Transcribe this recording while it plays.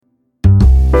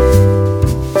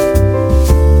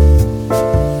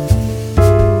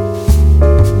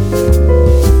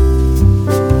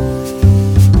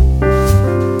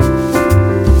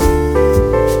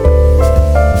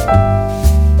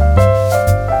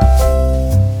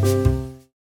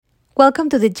Welcome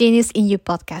to the Genius in You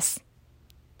podcast.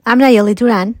 I'm Nayeli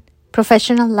Duran,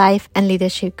 professional life and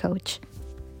leadership coach.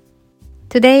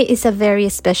 Today is a very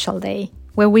special day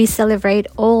where we celebrate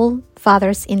all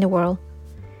fathers in the world.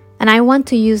 And I want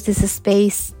to use this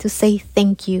space to say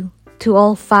thank you to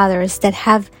all fathers that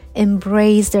have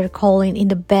embraced their calling in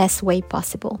the best way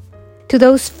possible. To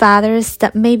those fathers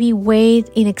that maybe wait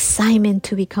in excitement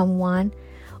to become one,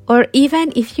 or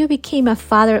even if you became a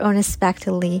father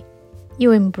unexpectedly,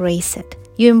 you embrace it.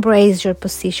 You embrace your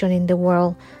position in the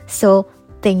world. So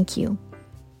thank you.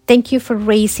 Thank you for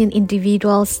raising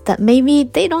individuals that maybe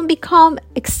they don't become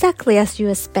exactly as you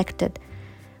expected,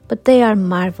 but they are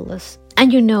marvelous.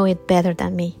 And you know it better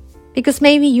than me. Because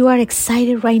maybe you are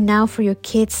excited right now for your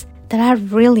kids that are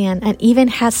brilliant and even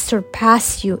has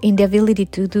surpassed you in the ability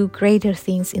to do greater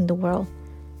things in the world.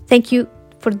 Thank you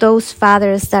for those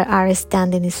fathers that are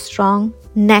standing strong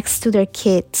next to their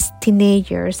kids,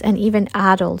 teenagers, and even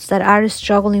adults that are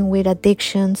struggling with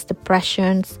addictions,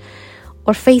 depressions,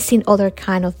 or facing other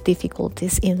kind of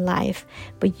difficulties in life,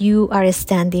 but you are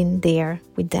standing there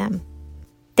with them.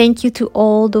 Thank you to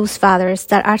all those fathers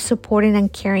that are supporting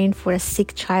and caring for a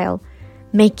sick child,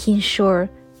 making sure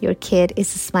your kid is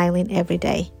smiling every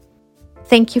day.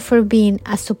 Thank you for being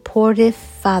a supportive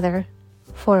father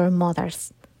for our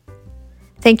mothers.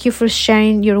 Thank you for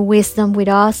sharing your wisdom with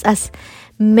us, as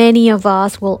many of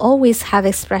us will always have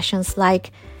expressions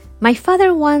like, my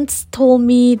father once told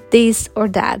me this or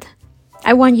that.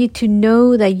 I want you to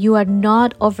know that you are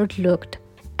not overlooked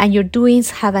and your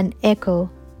doings have an echo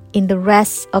in the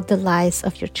rest of the lives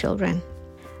of your children.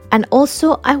 And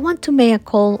also, I want to make a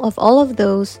call of all of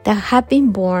those that have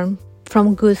been born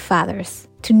from good fathers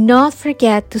to not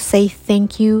forget to say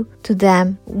thank you to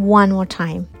them one more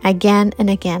time, again and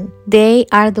again. They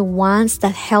are the ones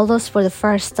that held us for the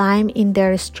first time in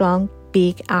their strong,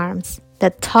 big arms,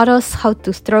 that taught us how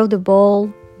to throw the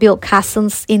ball, build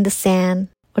castles in the sand,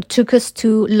 or took us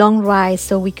to long rides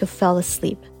so we could fall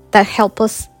asleep, that helped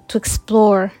us to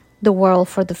explore the world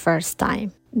for the first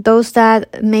time. Those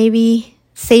that maybe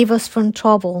save us from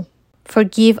trouble,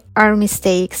 forgive our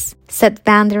mistakes, set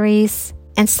boundaries,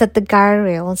 and set the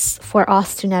guardrails for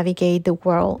us to navigate the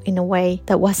world in a way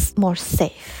that was more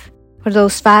safe. For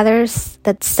those fathers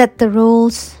that set the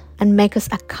rules and make us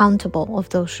accountable of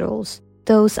those rules,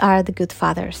 those are the good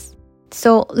fathers.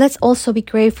 So let's also be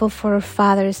grateful for our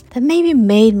fathers that maybe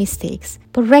made mistakes,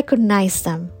 but recognize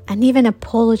them and even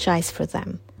apologize for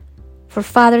them. For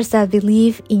fathers that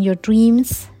believe in your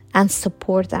dreams and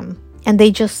support them, and they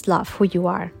just love who you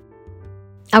are.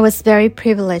 I was very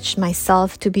privileged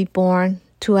myself to be born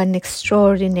to an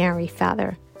extraordinary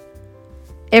father.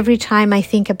 Every time I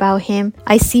think about him,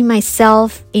 I see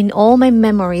myself in all my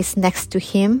memories next to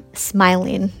him,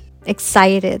 smiling,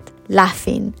 excited,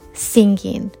 laughing,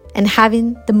 singing, and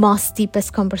having the most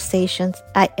deepest conversations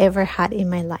I ever had in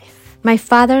my life. My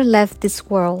father left this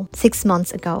world 6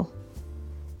 months ago.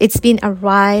 It's been a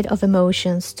ride of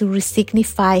emotions to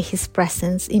resignify his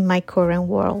presence in my current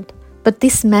world. But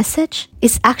this message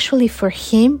is actually for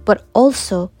him, but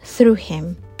also through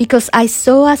him. Because I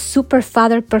saw a super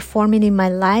father performing in my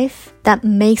life that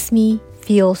makes me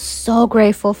feel so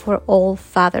grateful for all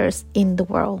fathers in the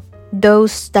world.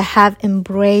 Those that have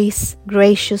embraced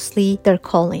graciously their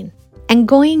calling. And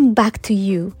going back to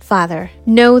you, father,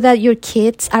 know that your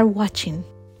kids are watching.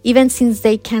 Even since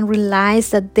they can realize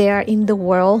that they are in the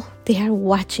world, they are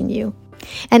watching you.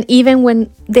 And even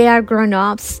when they are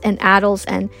grown-ups and adults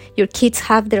and your kids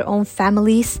have their own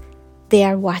families, they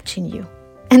are watching you.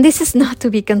 And this is not to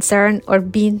be concerned or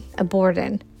being a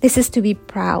burden. This is to be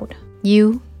proud.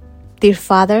 You, dear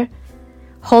father,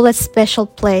 hold a special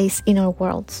place in our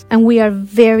worlds. And we are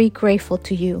very grateful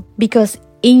to you because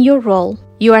in your role,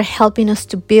 you are helping us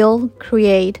to build,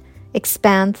 create,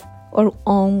 expand our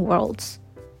own worlds.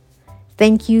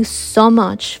 Thank you so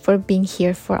much for being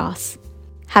here for us.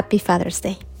 Happy Father's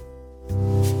Day.